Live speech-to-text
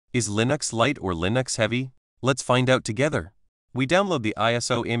Is Linux light or Linux heavy? Let's find out together. We download the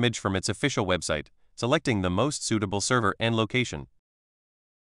ISO image from its official website, selecting the most suitable server and location.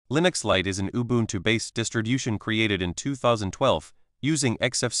 Linux Lite is an Ubuntu-based distribution created in 2012, using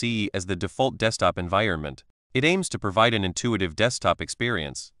Xfce as the default desktop environment. It aims to provide an intuitive desktop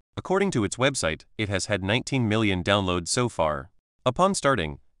experience. According to its website, it has had 19 million downloads so far. Upon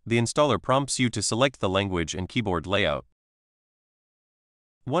starting, the installer prompts you to select the language and keyboard layout.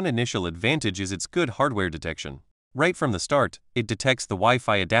 One initial advantage is its good hardware detection. Right from the start, it detects the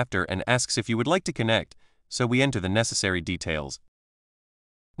Wi-Fi adapter and asks if you would like to connect, so we enter the necessary details.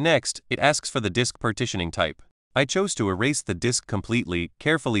 Next, it asks for the disk partitioning type. I chose to erase the disk completely,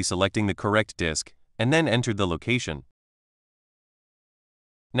 carefully selecting the correct disk, and then entered the location.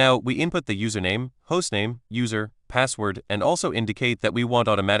 Now, we input the username, hostname, user, password, and also indicate that we want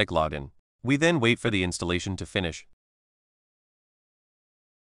automatic login. We then wait for the installation to finish.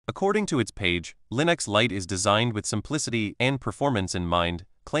 According to its page, Linux Lite is designed with simplicity and performance in mind,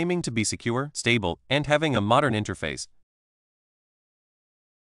 claiming to be secure, stable, and having a modern interface.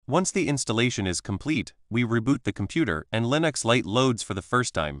 Once the installation is complete, we reboot the computer and Linux Lite loads for the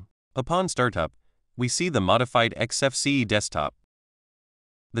first time. Upon startup, we see the modified Xfce desktop.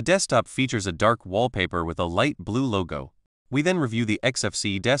 The desktop features a dark wallpaper with a light blue logo. We then review the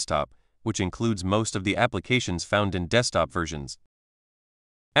Xfce desktop, which includes most of the applications found in desktop versions.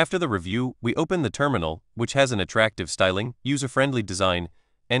 After the review, we open the terminal, which has an attractive styling, user-friendly design,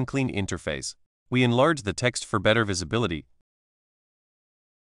 and clean interface. We enlarge the text for better visibility.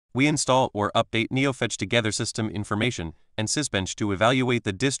 We install or update Neofetch to gather system information and Sysbench to evaluate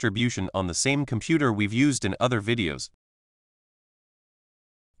the distribution on the same computer we've used in other videos.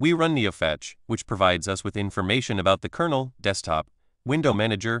 We run Neofetch, which provides us with information about the kernel, desktop, window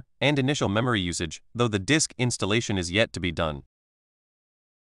manager, and initial memory usage, though the disk installation is yet to be done.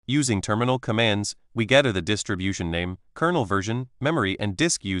 Using terminal commands, we gather the distribution name, kernel version, memory, and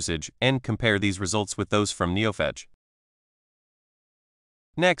disk usage, and compare these results with those from Neofetch.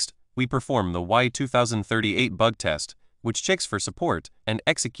 Next, we perform the Y2038 bug test, which checks for support, and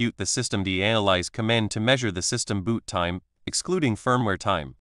execute the systemd-analyze command to measure the system boot time, excluding firmware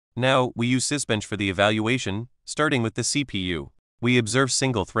time. Now, we use Sysbench for the evaluation, starting with the CPU. We observe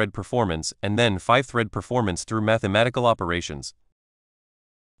single-thread performance and then 5-thread performance through mathematical operations.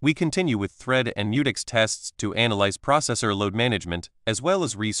 We continue with thread and mutex tests to analyze processor load management, as well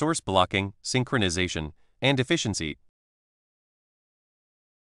as resource blocking, synchronization, and efficiency.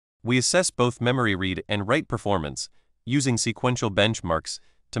 We assess both memory read and write performance, using sequential benchmarks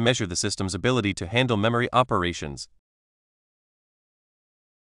to measure the system's ability to handle memory operations.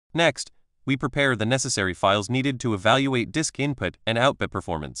 Next, we prepare the necessary files needed to evaluate disk input and output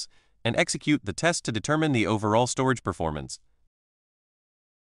performance, and execute the test to determine the overall storage performance.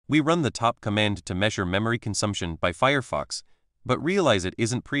 We run the top command to measure memory consumption by Firefox, but realize it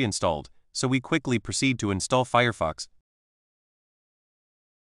isn't pre-installed, so we quickly proceed to install Firefox.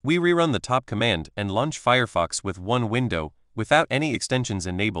 We rerun the top command and launch Firefox with one window, without any extensions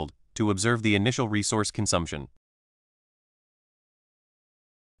enabled, to observe the initial resource consumption.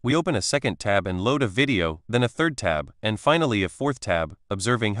 We open a second tab and load a video, then a third tab, and finally a fourth tab,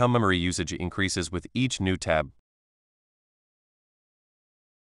 observing how memory usage increases with each new tab.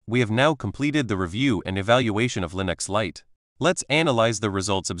 We have now completed the review and evaluation of Linux Lite. Let's analyze the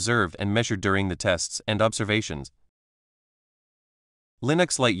results observed and measured during the tests and observations.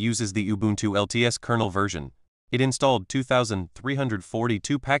 Linux Lite uses the Ubuntu LTS kernel version. It installed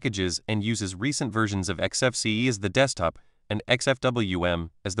 2,342 packages and uses recent versions of Xfce as the desktop and XFWM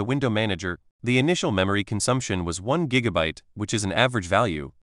as the window manager. The initial memory consumption was 1 GB, which is an average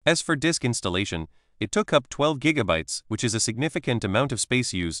value. As for disk installation, it took up 12 GB, which is a significant amount of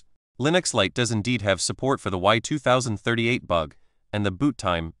space used. Linux Lite does indeed have support for the Y2038 bug, and the boot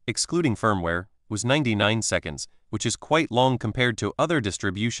time, excluding firmware, was 99 seconds, which is quite long compared to other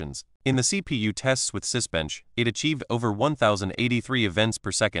distributions. In the CPU tests with Sysbench, it achieved over 1,083 events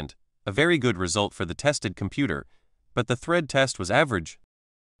per second, a very good result for the tested computer, but the thread test was average.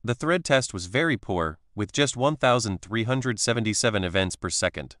 The thread test was very poor, with just 1,377 events per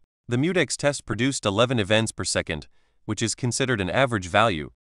second. The mutex test produced 11 events per second, which is considered an average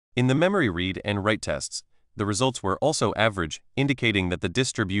value. In the memory read and write tests, the results were also average, indicating that the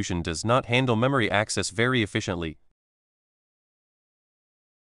distribution does not handle memory access very efficiently.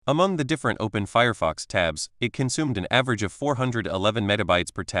 Among the different open Firefox tabs, it consumed an average of 411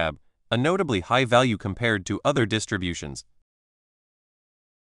 MB per tab, a notably high value compared to other distributions.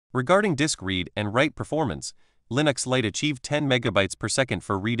 Regarding disk read and write performance, Linux Lite achieved 10 MB per second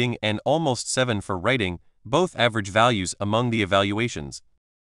for reading and almost 7 for writing, both average values among the evaluations.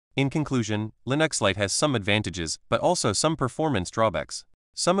 In conclusion, Linux Lite has some advantages, but also some performance drawbacks.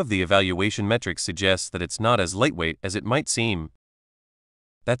 Some of the evaluation metrics suggest that it's not as lightweight as it might seem.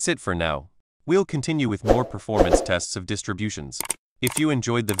 That's it for now. We'll continue with more performance tests of distributions. If you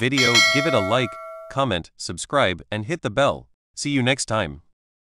enjoyed the video, give it a like, comment, subscribe, and hit the bell. See you next time.